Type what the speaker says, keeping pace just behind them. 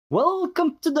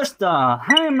Welcome to the star.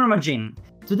 I'm Ramajin.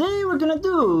 Today we're gonna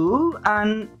do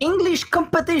an English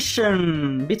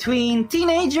competition between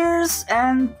teenagers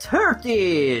and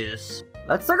 30s.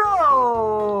 Let's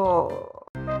go!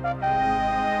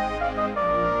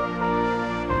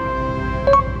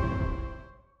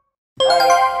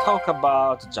 I talk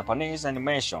about Japanese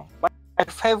animation. My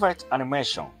favorite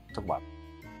animation. Talk about.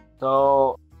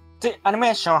 So the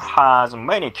animation has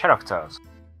many characters,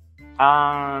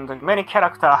 and many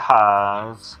character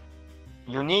has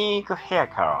unique hair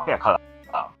color.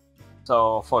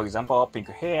 So for example, pink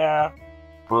hair,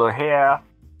 blue hair,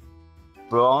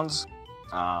 bronze,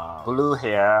 blue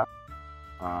hair,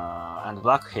 and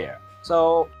black hair.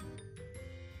 So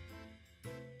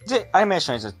the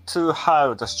animation is to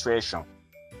have the situation.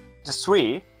 The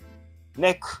three,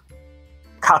 neck,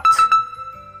 cut.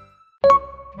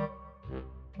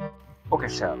 Okay,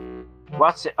 Shell.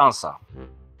 What's the answer?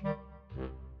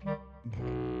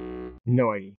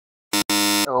 No idea.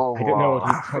 Oh, I don't know what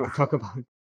he's trying to talk about.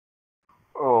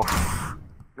 Oh,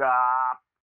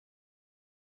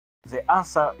 the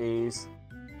answer is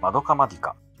Madoka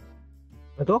Magica.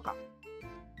 Madoka?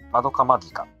 Madoka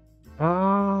Magica.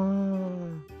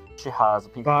 She has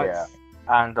pink hair,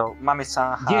 and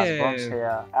Mami-san has blonde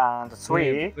hair, and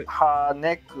three, her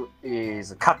neck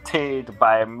is cutted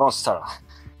by a monster.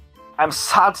 I'm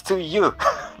sad to you.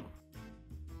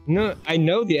 No, I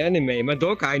know the anime,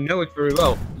 Madoka, I know it very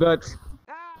well, but...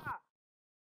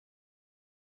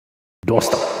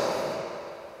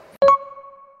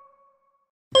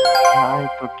 I'm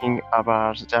talking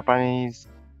about Japanese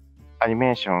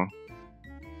animation.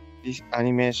 This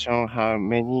animation has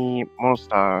many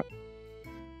monsters.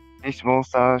 This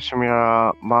monster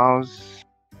similar mouse.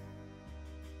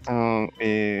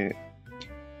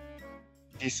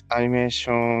 This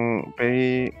animation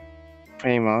very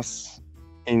famous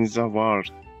in the world.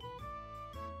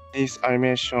 This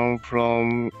animation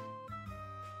from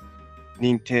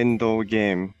Nintendo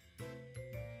game.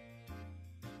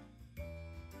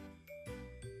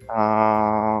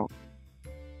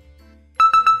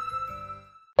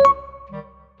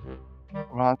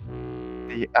 What's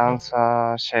the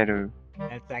answer, Sheru?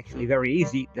 That's actually very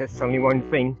easy. There's only one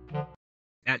thing.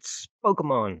 That's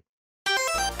Pokemon.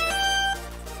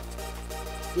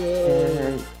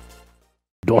 Yay!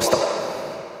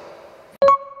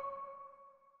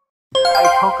 I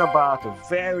talk about a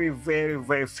very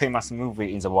famous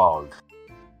movie in the world.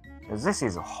 This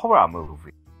is a horror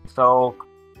movie. So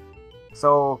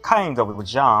kind of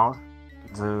genre,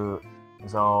 the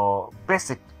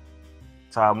basic,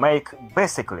 make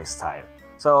basically style.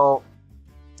 So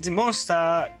the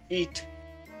monster eat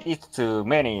to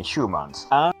many humans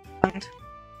and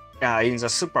in the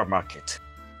supermarket.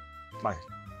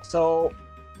 So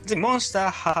the monster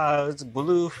has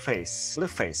blue face,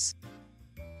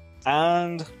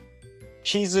 and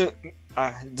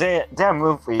their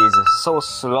move is so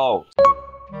slow.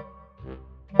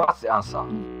 What's the answer?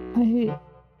 I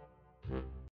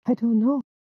don't know.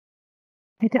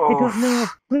 I don't know.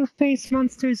 Blue face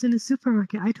monsters in a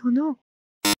supermarket. I don't know.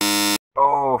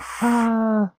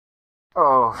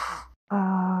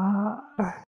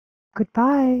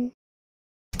 Goodbye.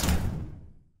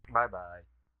 Bye bye.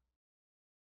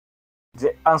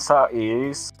 The answer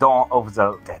is Dawn of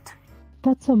the Dead.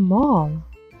 That's a mall.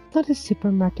 Not a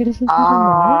supermarket. Isn't that a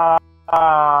mall?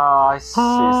 I see.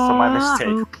 So my mistake.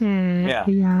 Okay. Yeah.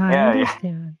 I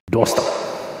understand.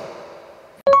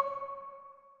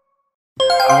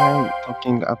 I'm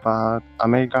talking about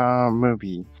American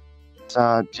movie.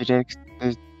 The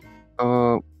directed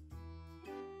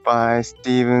by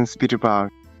Steven Spielberg.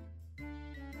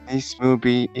 This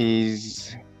movie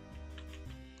is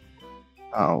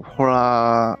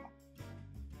horror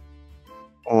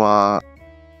or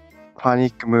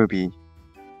panic movie.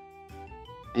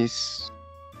 This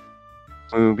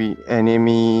movie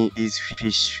enemy is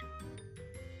fish.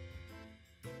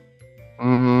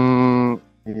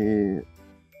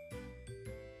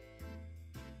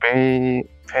 Very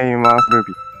famous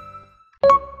movie.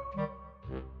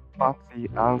 What's the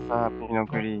answer,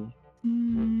 Pinocchio?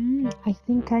 I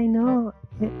think I know.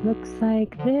 It looks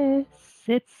like this.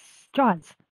 It's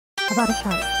Jaws. About a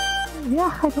shark.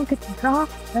 Yeah, I don't get to draw.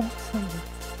 That's funny.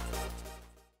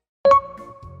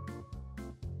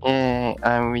 Yeah,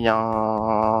 I'm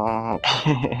young.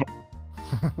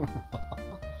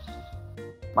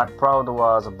 My pride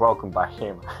was broken by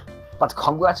him, but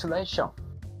congratulations.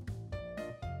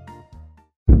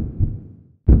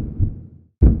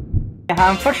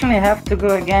 Unfortunately, I have to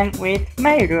go again with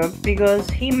Meiro because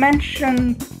he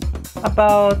mentioned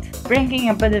about bringing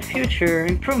a better future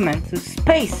improvement to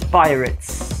space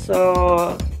pirates.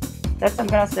 So that's what I'm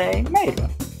gonna say, Meiro.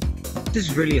 This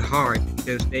is really hard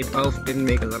because they both didn't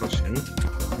make a lot of sense.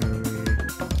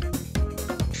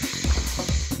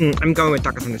 I'm going with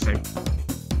Takasan this time.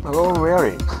 Oh,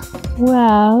 really?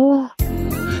 Well...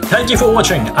 Thank you for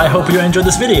watching. I hope you enjoyed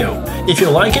this video. If you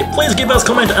like it, please give us a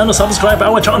comment and subscribe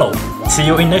our channel. See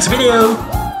you in next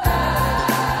video.